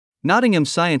Nottingham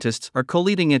scientists are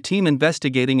co-leading a team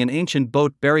investigating an ancient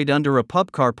boat buried under a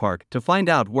pub car park to find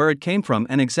out where it came from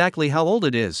and exactly how old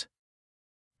it is.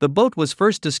 The boat was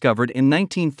first discovered in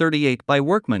 1938 by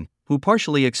workmen, who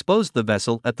partially exposed the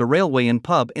vessel at the Railway and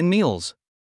Pub in Meals.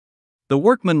 The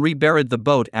workmen reburied the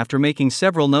boat after making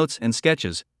several notes and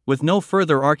sketches, with no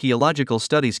further archaeological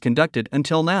studies conducted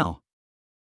until now.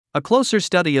 A closer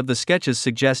study of the sketches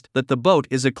suggests that the boat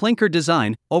is a clinker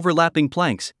design, overlapping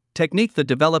planks, technique that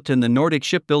developed in the Nordic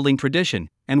shipbuilding tradition,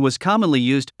 and was commonly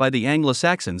used by the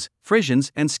Anglo-Saxons,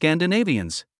 Frisians, and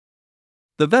Scandinavians.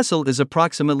 The vessel is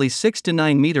approximately 6 to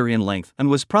 9 meters in length and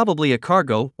was probably a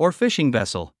cargo or fishing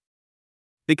vessel.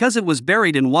 Because it was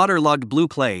buried in waterlogged blue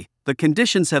clay, the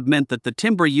conditions have meant that the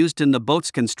timber used in the boat's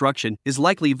construction is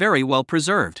likely very well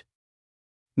preserved.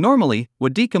 Normally,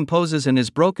 wood decomposes and is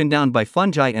broken down by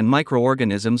fungi and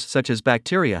microorganisms such as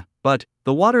bacteria, but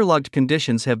the waterlogged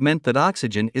conditions have meant that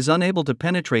oxygen is unable to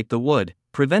penetrate the wood,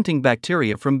 preventing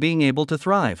bacteria from being able to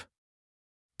thrive.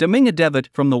 Dominga Devitt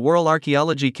from the World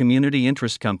Archaeology Community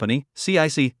Interest Company,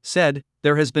 CIC, said,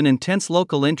 "There has been intense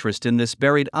local interest in this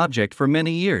buried object for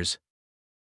many years.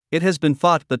 It has been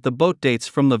thought that the boat dates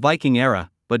from the Viking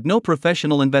era, but no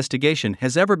professional investigation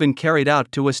has ever been carried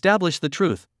out to establish the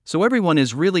truth, so everyone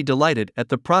is really delighted at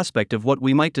the prospect of what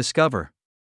we might discover."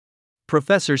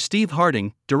 Professor Steve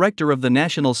Harding, director of the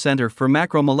National Center for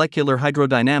Macromolecular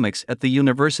Hydrodynamics at the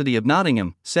University of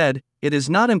Nottingham, said, "It is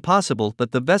not impossible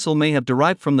that the vessel may have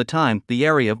derived from the time the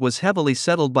area was heavily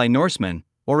settled by Norsemen,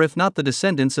 or if not the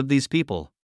descendants of these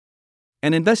people.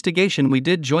 An investigation we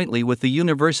did jointly with the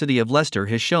University of Leicester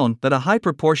has shown that a high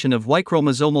proportion of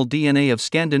Y-chromosomal DNA of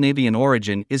Scandinavian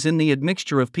origin is in the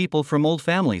admixture of people from old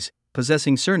families,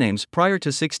 possessing surnames prior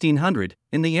to 1600,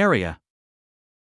 in the area.